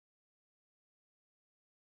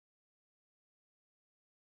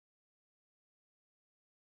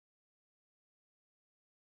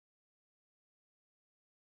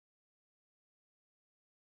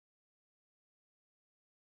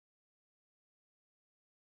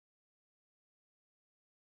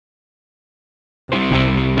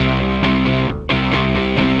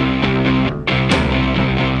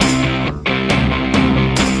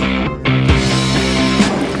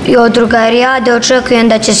I od drugarijade očekujem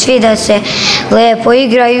da će svi da se lepo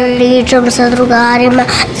igraju. Pričam sa drugarima,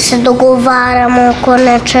 da se dogovaramo oko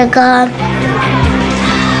nečega.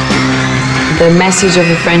 The message of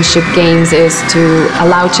the friendship games is to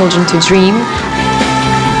allow children to dream.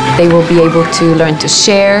 They will be able to learn to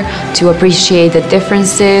share, to appreciate the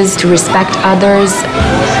differences, to respect others.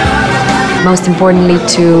 Most importantly,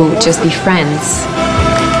 to just be friends.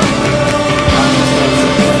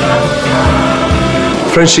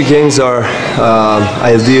 Friendship games are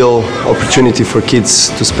ideal opportunity for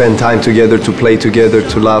kids to spend time together, to play together,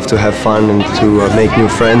 to laugh, to have fun, and to make new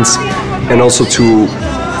friends, and also to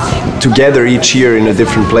gather each year in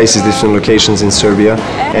different places, different locations in Serbia,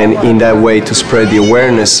 and in that way to spread the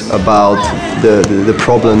awareness about the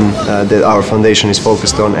problem that our foundation is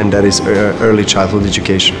focused on, and that is early childhood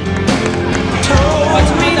education.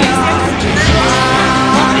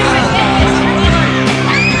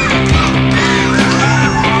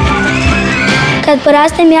 Kad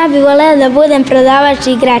porastem, ja bih voljela da budem prodavač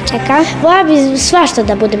igračaka. Voljela bih svašta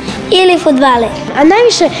da budem. Ili fudbaler, a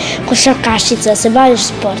najviše košarkašica, da se baviš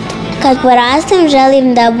sportom. Kad porastem,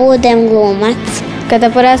 želim da budem glumac. Kada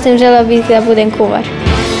porastem, želela bih da budem kuvar.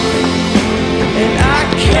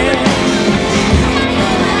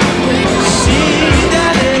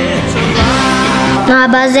 Na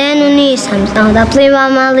bazenu nisam znao da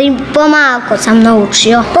plivam, ali pomalo sam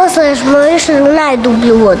naučio. Posle smo išli u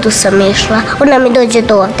najdublju vodu sam išla, ona mi dođe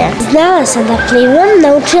do ovde. Znala sam da plivam,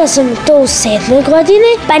 naučila sam to u 7.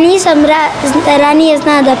 godini. Pa nisam ranije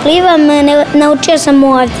znala da plivam, naučio sam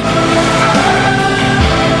ovdje.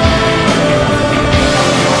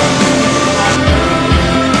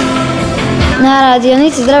 Na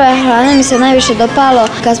radionici zdrave hrane mi se najviše dopalo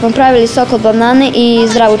kad smo pravili sok od banane i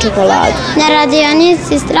zdravu čokoladu. Na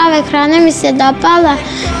radionici zdrave hrane mi se dopala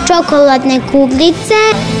čokoladne kuglice.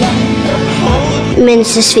 Meni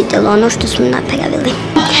se svidjelo ono što smo napravili.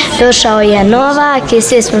 Došao je Novak i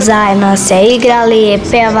svi smo zajedno se igrali,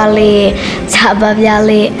 pevali,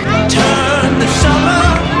 zabavljali.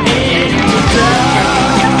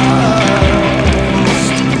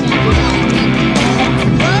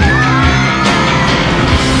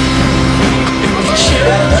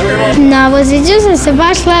 Na voziću sam se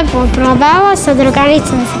baš lepo probala, sa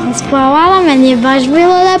drugaricom sam spavala, meni je baš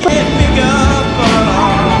bilo lepo.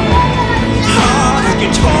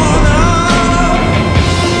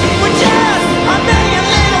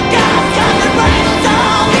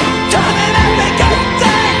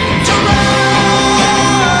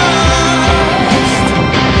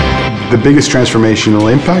 The biggest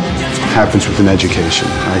transformational impact happens within education.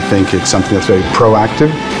 I think it's something that's very proactive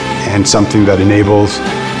and something that enables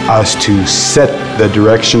us to set the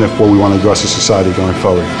direction of where we want to go as a society going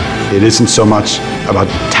forward. It isn't so much about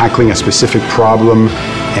tackling a specific problem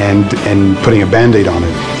and putting a band-aid on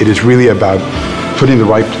it. It is really about putting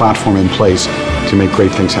the right platform in place to make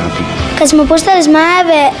great things happen. Kad smo puštali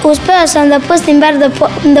zmajeve, uspeo sam da pustim bar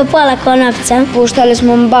do pola konopca. Puštali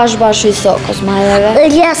smo baš visoko zmajeve.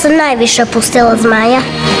 Ja sam najviše pustila zmaja.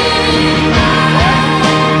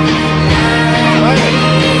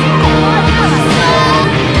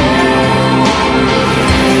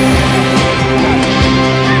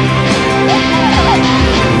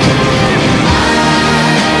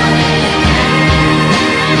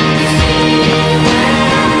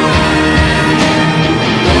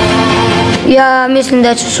 Ja mislim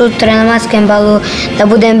da ću sutra na maskenbalu da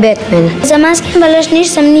budem Batman. Za maskenbal još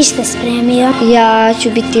nisam ništa spremio. Ja ću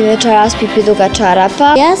biti večeras Pipi duga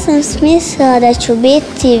čarapa. Ja sam smislila da ću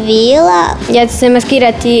biti vila. Ja ću se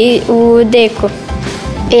maskirati u deku.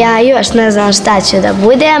 Ja još ne znam šta ću da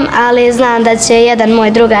budem, ali znam da će jedan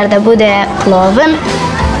moj drugar da bude Klovan.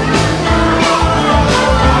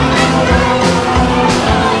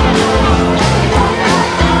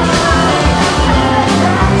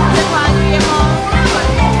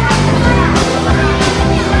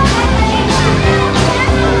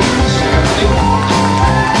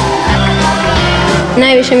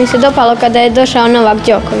 Najviše mi se dopalo kada je došao Novak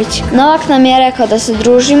Djokovic. Novak nam je rekao da se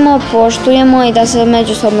družimo, poštujemo i da se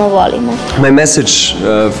međusobno volimo. My message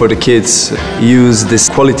for the kids: use this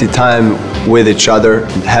quality time with each other,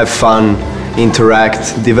 have fun, interact,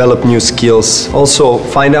 develop new skills, also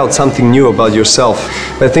find out something new about yourself.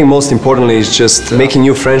 But I think most importantly is just making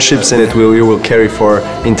new friendships, and you will carry for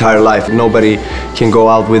entire life. Nobody can go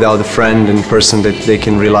out without a friend and person that they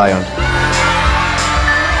can rely on.